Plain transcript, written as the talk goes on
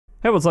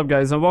Hey, what's up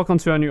guys, and welcome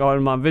to a new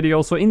Ironman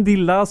video. So in the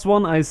last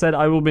one I said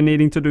I will be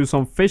needing to do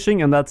some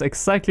fishing, and that's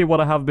exactly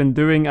what I have been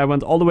doing. I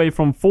went all the way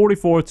from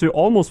 44 to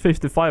almost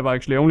 55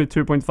 actually, only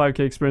 2.5k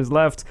experience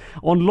left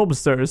on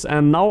lobsters,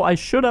 and now I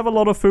should have a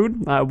lot of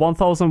food,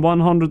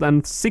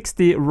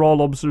 1160 raw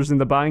lobsters in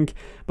the bank,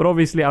 but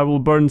obviously I will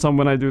burn some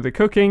when I do the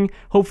cooking.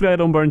 Hopefully I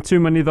don't burn too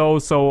many though,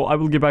 so I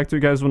will get back to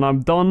you guys when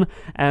I'm done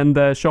and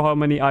show how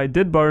many I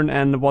did burn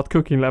and what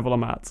cooking level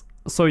I'm at.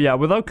 So yeah,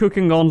 without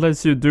cooking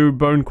gauntlets you do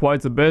burn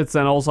quite a bit,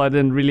 and also I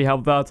didn't really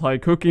have that high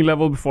cooking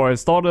level before I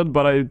started,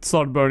 but I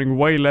started burning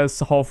way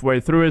less halfway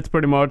through it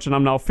pretty much, and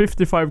I'm now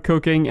 55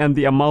 cooking, and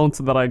the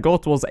amount that I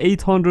got was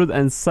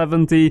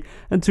 870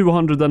 and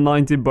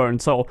 290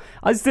 burned, so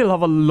I still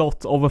have a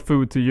lot of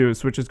food to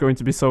use, which is going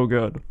to be so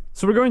good.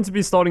 So we're going to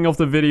be starting off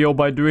the video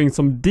by doing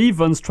some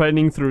defense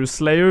training through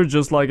Slayer,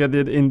 just like I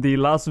did in the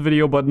last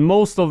video, but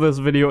most of this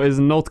video is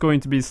not going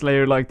to be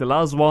Slayer like the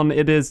last one.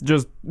 It is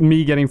just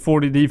me getting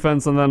 40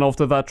 defense, and then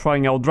after that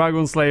trying out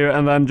Dragon Slayer,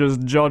 and then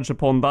just judge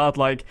upon that.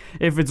 Like,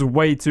 if it's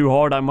way too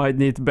hard I might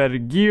need better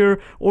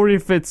gear, or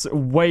if it's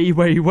way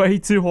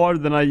too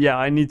hard, then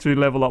I need to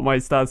level up my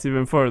stats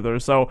even further.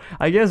 So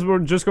I guess we're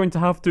just going to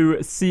have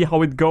to see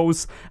how it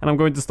goes, and I'm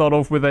going to start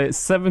off with a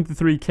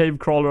 73 cave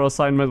crawler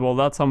assignment. Well,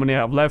 that's how many I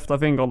have left. I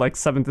think on like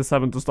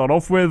 77 to start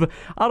off with.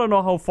 I don't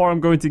know how far I'm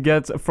going to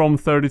get from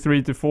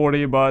 33 to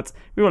 40, but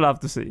we will have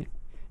to see.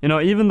 You know,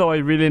 even though I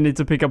really need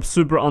to pick up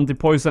super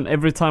anti-poison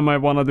every time I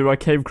want to do a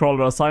cave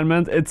crawler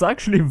assignment, it's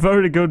actually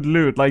very good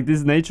loot. Like,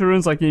 these nature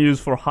runes I can use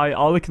for high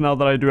alch now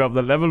that I do have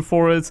the level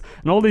for it,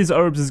 and all these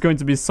herbs is going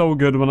to be so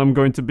good when I'm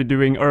going to be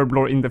doing herb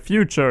lore in the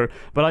future.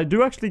 But I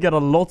do actually get a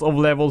lot of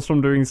levels from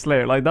doing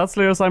Slayer. Like, that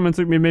Slayer assignment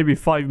took me maybe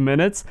 5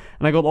 minutes,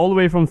 and I got all the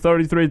way from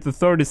 33 to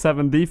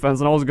 37 defense,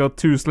 and I also got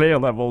 2 Slayer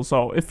levels,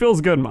 so it feels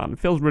good, man. It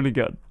feels really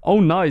good. Oh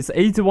nice,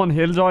 81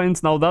 hill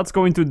giants. Now that's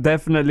going to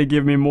definitely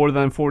give me more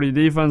than 40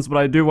 defense, but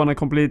I do want to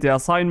complete the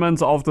assignment.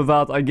 So after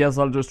that I guess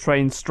I'll just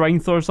train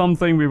strength or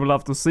something, we will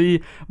have to see.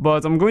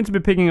 But I'm going to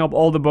be picking up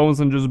all the bones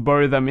and just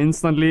bury them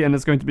instantly, and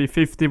it's going to be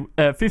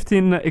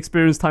 15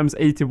 experience times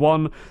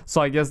 81,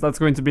 so I guess that's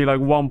going to be like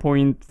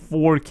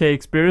 1.4k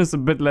experience, a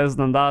bit less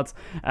than that,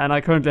 and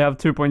I currently have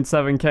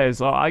 2.7k,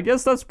 so I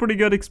guess that's pretty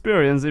good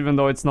experience, even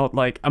though it's not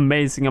like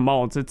amazing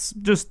amounts, it's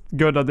just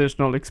good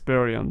additional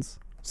experience.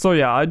 So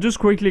yeah, I just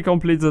quickly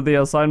completed the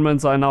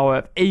assignments. I now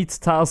have 8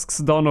 tasks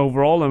done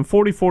overall, and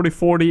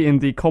 40 in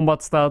the combat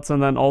stats,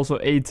 and then also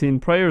 18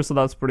 prayer, so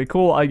that's pretty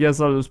cool. I guess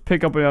I'll just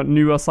pick up a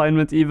new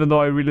assignment even though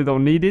I really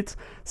don't need it.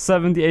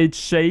 78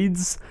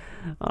 shades.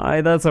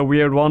 That's a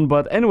weird one,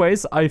 but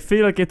anyways, I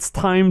feel like it's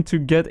time to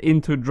get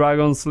into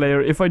Dragon Slayer.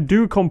 If I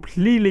do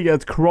completely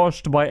get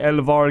crushed by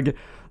Elvarg,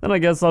 then I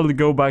guess I'll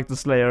go back to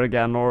Slayer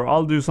again, or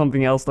I'll do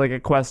something else like a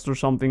quest or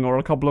something, or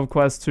a couple of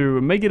quests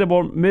to make it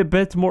a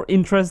bit more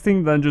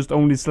interesting than just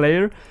only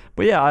Slayer.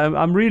 But yeah,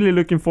 I'm really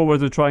looking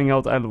forward to trying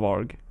out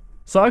Elvarg.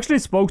 So I actually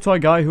spoke to a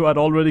guy who had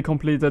already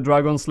completed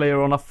Dragon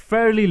Slayer on a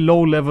fairly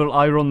low level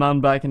Iron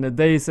Man back in the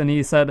days, and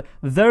he said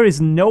there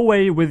is no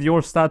way with your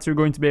stats you're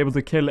going to be able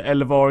to kill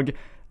Elvarg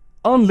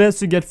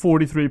unless you get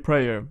 43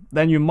 prayer.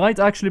 Then you might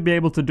actually be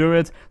able to do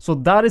it, so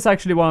that is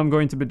actually what I'm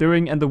going to be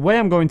doing, and the way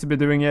I'm going to be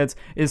doing it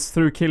is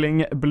through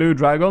killing blue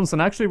dragons. And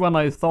actually when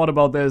I thought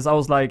about this, I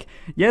was like,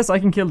 yes, I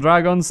can kill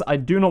dragons, I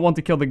do not want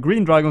to kill the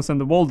green dragons in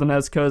the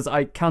wilderness, because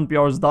I can't be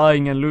ours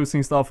dying and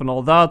losing stuff and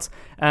all that,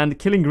 and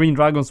killing green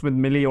dragons with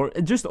melee, or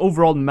just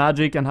overall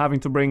magic, and having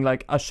to bring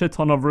like a shit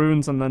ton of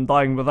runes and then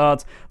dying with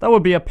that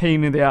would be a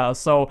pain in the ass.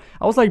 So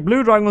I was like,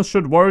 blue dragons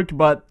should work,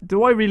 but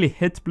do I really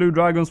hit blue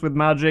dragons with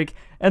magic?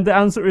 And the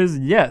answer is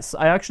yes.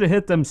 I actually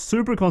hit them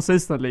super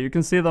consistently. You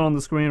can see that on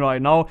the screen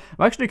right now.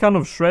 I'm actually kind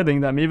of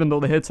shredding them, even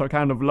though the hits are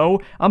kind of low.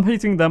 I'm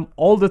hitting them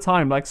all the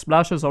time. Like,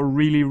 splashes are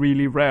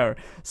really rare.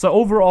 So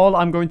overall,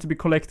 I'm going to be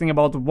collecting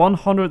about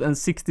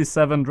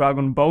 167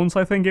 dragon bones,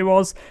 I think it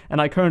was.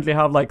 And I currently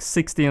have like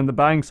 60 in the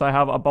bank, so I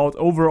have about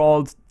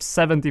overall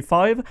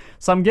 75.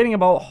 So I'm getting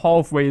about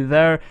halfway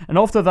there. And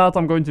after that,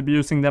 I'm going to be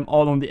using them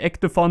all on the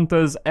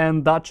Ectophanters,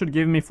 and that should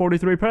give me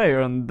 43 prayer,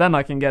 and then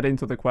I can get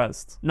into the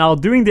quest. Now,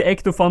 doing the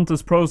Ectophanters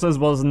process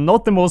was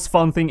not the most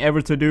fun thing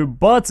ever to do,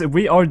 but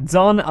we are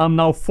done. I'm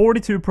now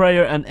 42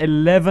 prayer and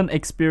 11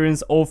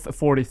 experience of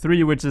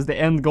 43, which is the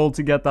end goal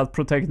to get that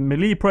protect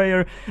melee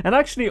prayer. And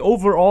actually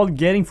overall,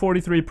 getting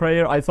 43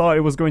 prayer, I thought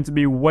it was going to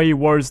be way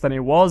worse than it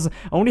was. I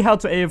only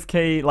had to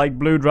AFK like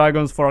blue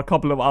dragons for a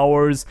couple of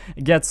hours,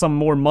 get some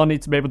more money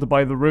to be able to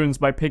buy the runes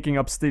by picking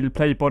up steel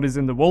plate bodies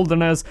in the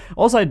wilderness.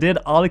 Also, I did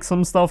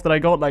Alonesome stuff that I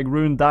got, like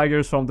rune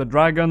daggers from the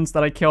dragons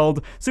that I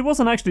killed, so it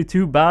wasn't actually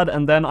too bad.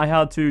 And then I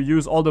had to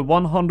use all the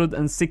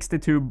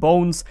 162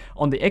 bones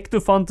on the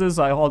Ectophanters.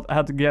 I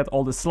had to get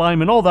all the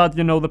slime and all that,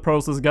 you know the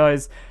process,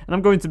 guys. And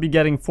I'm going to be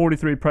getting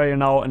 43 prayer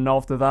now, and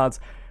after that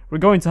we're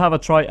going to have a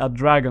try at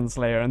Dragon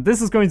Slayer, and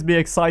this is going to be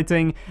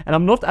exciting. And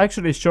I'm not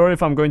actually sure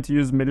if I'm going to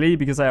use melee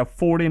because I have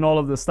 40 in all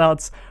of the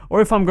stats,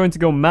 or if I'm going to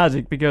go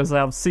magic because I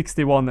have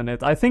 61 in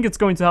it. I think it's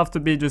going to have to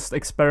be just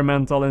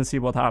experimental and see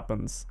what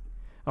happens.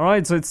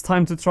 Alright, so it's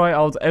time to try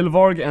out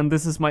Elvarg, and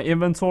this is my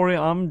inventory.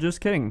 I'm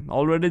just kidding.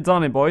 Already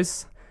done it,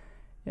 boys.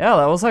 Yeah,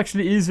 that was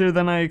actually easier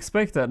than I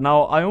expected.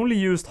 Now, I only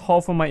used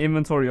half of my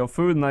inventory of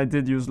food, and I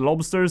did use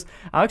lobsters.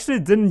 I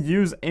actually didn't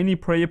use any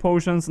prayer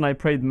potions, and I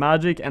prayed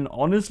magic, and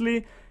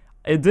honestly,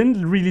 it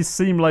didn't really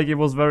seem like it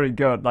was very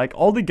good. Like,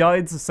 all the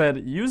guides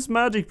said, use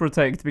magic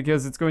protect,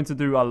 because it's going to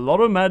do a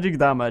lot of magic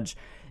damage.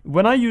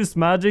 When I used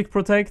magic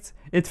protect,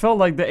 it felt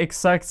like the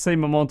exact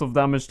same amount of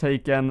damage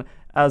taken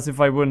as if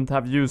I wouldn't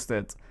have used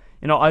it.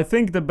 You know, I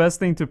think the best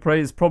thing to pray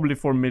is probably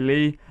for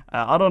melee.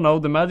 I don't know,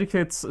 the magic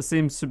hits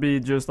seems to be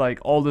just like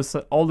all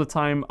the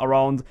time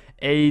around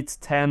 8,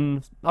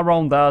 10,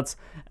 around that,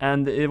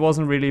 and it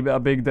wasn't really a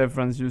big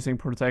difference using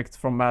protect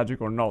from magic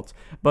or not.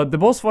 But the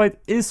boss fight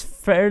is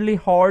fairly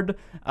hard.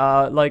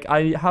 Like,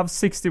 I have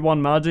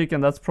 61 magic,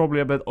 and that's probably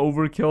a bit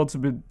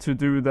overkill to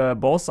do the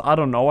boss. I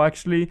don't know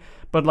actually.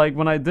 But like,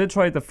 when I did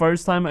try it the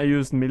first time, I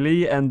used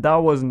melee, and that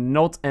was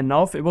not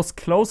enough. It was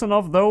close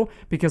enough though,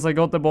 because I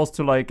got the boss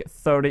to like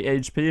 30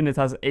 HP and it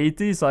has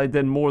 80, so I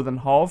did more than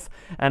half.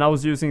 And I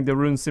was using the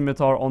rune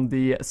scimitar on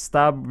the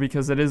stab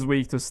because it is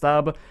weak to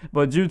stab.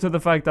 But due to the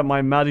fact that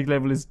my magic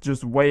level is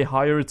just way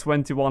higher,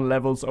 21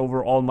 levels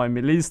over all my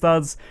melee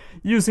stats,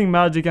 using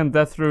magic and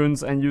death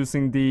runes and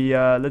using the,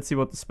 let's see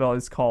what the spell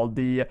is called,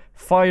 the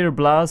fire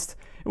blast,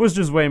 it was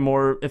just way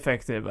more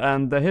effective.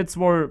 And the hits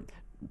were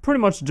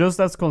pretty much just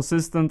as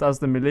consistent as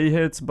the melee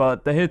hits,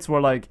 but the hits were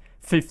like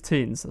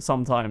 15s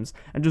sometimes,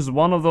 and just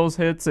one of those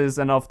hits is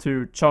enough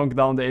to chunk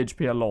down the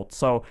HP a lot.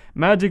 So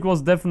magic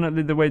was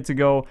definitely the way to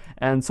go,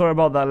 and sorry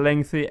about that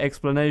lengthy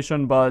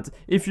explanation, but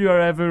if you are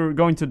ever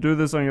going to do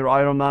this on your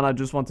Ironman, I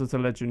just wanted to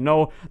let you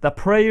know that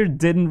prayer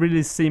didn't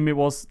really seem it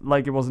was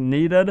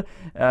needed.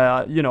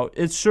 You know,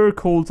 it's sure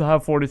cool to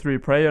have 43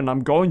 prayer, and I'm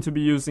going to be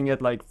using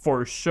it like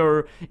for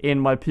sure in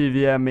my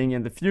PVMing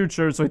in the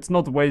future, so it's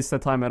not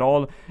wasted time at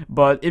all.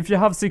 But if you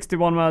have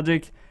 61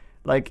 magic,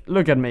 like,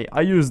 look at me,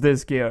 I used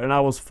this gear and I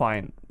was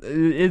fine.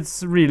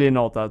 It's really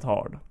not that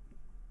hard.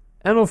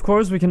 And of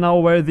course we can now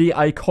wear the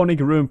iconic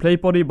rune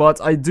plate body, but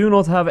I do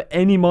not have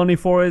any money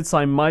for it, so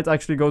I might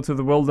actually go to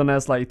the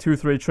wilderness like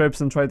 2-3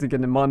 trips and try to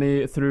get the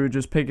money through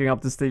just picking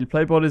up the steel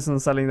plate bodies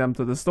and selling them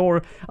to the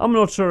store. I'm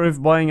not sure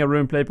if buying a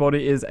rune plate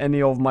body is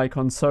any of my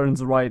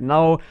concerns right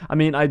now. I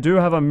mean, I do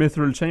have a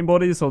mithril chain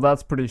body, so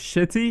that's pretty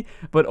shitty,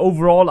 but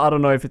overall I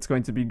don't know if it's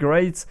going to be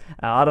great.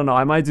 I don't know,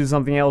 I might do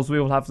something else, we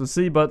will have to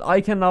see, but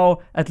I can now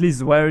at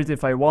least wear it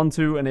if I want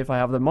to and if I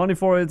have the money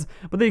for it.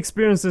 But the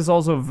experience is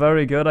also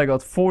very good. I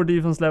got 4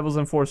 defense levels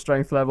and 4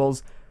 strength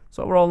levels,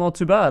 so overall not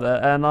too bad.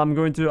 And I'm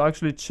going to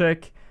actually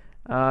check,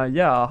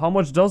 yeah, how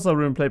much does a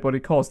rune plate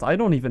body cost? I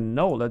don't even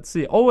know, let's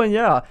see. Oh, and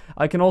yeah,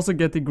 I can also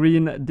get the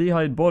green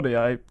d'hide body,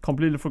 I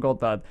completely forgot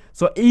that.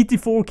 So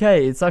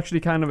 84k, it's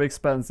actually kind of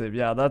expensive.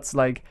 Yeah, that's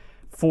like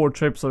 4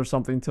 trips or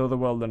something to the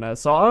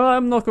wilderness, so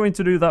I'm not going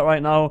to do that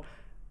right now,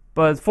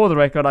 but for the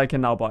record I can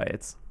now buy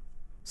it.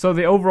 So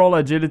the overall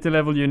agility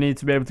level you need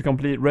to be able to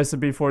complete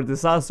Recipe for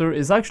Disaster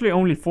is actually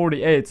only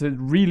 48, so it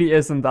really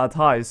isn't that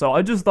high. So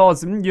I just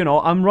thought, you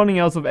know, I'm running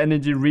out of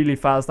energy really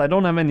fast, I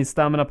don't have any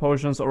stamina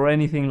potions or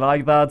anything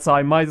like that, so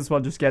I might as well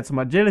just get some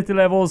agility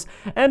levels,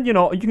 and you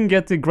know, you can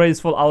get the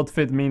graceful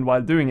outfit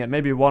meanwhile doing it,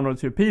 maybe 1 or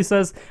 2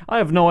 pieces. I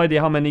have no idea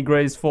how many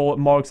graceful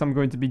marks I'm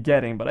going to be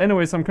getting, but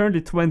anyways, I'm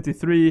currently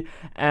 23,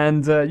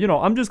 and you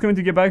know, I'm just going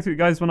to get back to you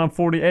guys when I'm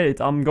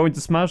 48. I'm going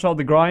to smash out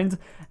the grind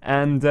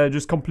and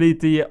just complete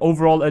the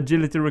overall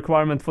agility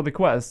requirement for the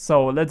quest.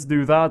 So let's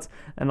do that,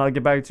 and I'll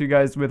get back to you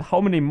guys with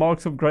how many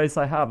marks of grace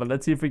I have, and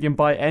let's see if we can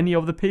buy any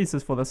of the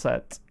pieces for the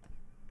set.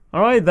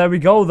 Alright, there we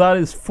go, that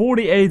is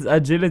 48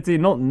 agility,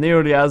 not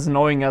nearly as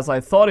annoying as I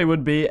thought it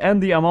would be,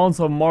 and the amount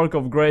of mark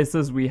of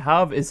graces we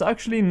have is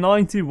actually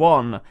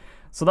 91.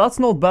 So that's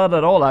not bad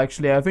at all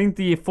actually. I think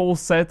the full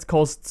set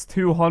costs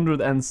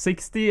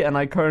 260, and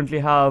I currently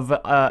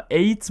have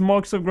 8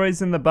 marks of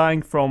grace in the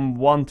bank from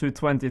 1 to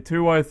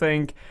 22 I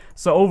think.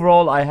 So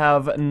overall I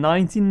have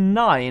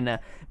 99.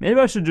 Maybe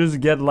I should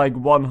just get like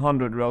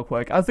 100 real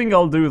quick. I think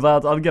I'll do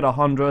that, I'll get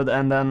 100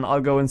 and then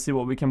I'll go and see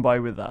what we can buy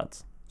with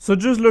that. So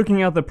just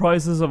looking at the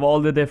prices of all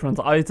the different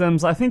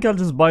items, I think I'll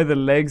just buy the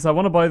legs. I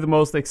want to buy the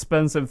most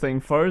expensive thing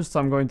first, so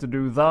I'm going to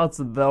do that.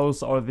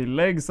 Those are the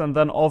legs, and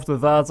then after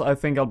that I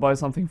think I'll buy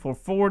something for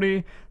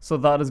 40. So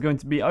that is going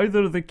to be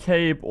either the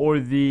cape or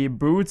the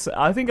boots.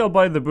 I think I'll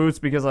buy the boots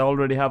because I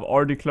already have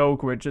Ardy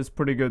Cloak, which is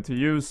pretty good to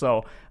use,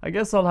 so I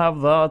guess I'll have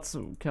that.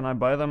 Can I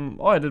buy them?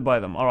 Oh, I did buy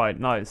them. Alright,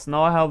 nice.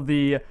 Now I have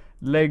the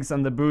legs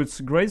and the boots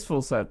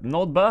graceful set,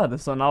 not bad.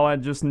 So now I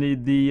just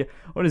need the,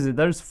 what is it,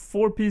 there's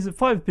 5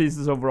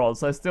 pieces overall,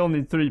 so I still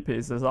need 3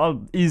 pieces.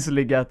 I'll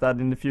easily get that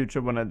in the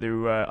future when I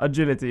do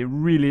agility. It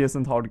really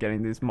isn't hard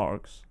getting these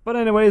marks. But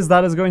anyways,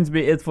 that is going to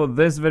be it for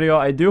this video.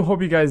 I do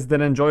hope you guys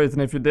did enjoy it,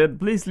 and if you did,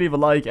 please leave a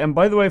like. And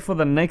by the way, for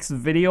the next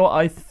video,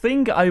 I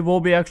think I will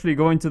be actually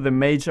going to the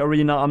mage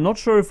arena. I'm not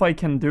sure if I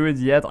can do it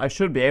yet. I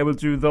should be able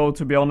to though,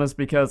 to be honest,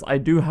 because I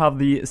do have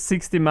the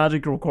 60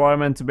 magic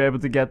requirement to be able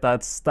to get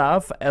that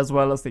staff, as as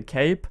well as the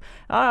cape.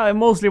 I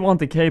mostly want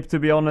the cape, to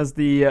be honest.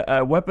 The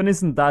weapon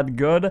isn't that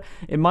good.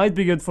 It might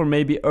be good for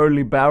maybe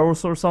early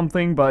barrels or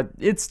something, but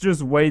it's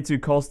just way too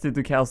costly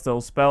to cast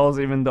those spells,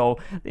 even though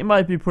they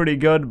might be pretty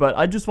good. But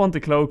I just want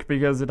the cloak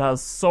because it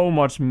has so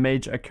much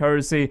mage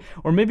accuracy,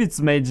 or maybe it's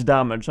mage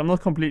damage, I'm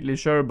not completely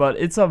sure, but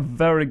it's a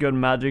very good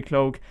magic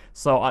cloak,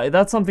 so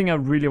that's something I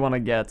really want to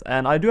get,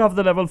 and I do have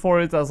the level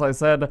for it, as I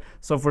said,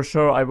 so for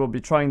sure I will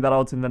be trying that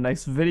out in the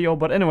next video.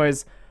 But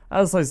anyways,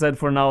 as I said,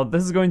 for now,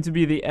 this is going to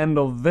be the end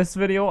of this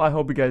video. I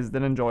hope you guys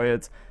did enjoy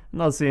it,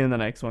 and I'll see you in the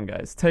next one,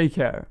 guys. Take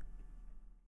care.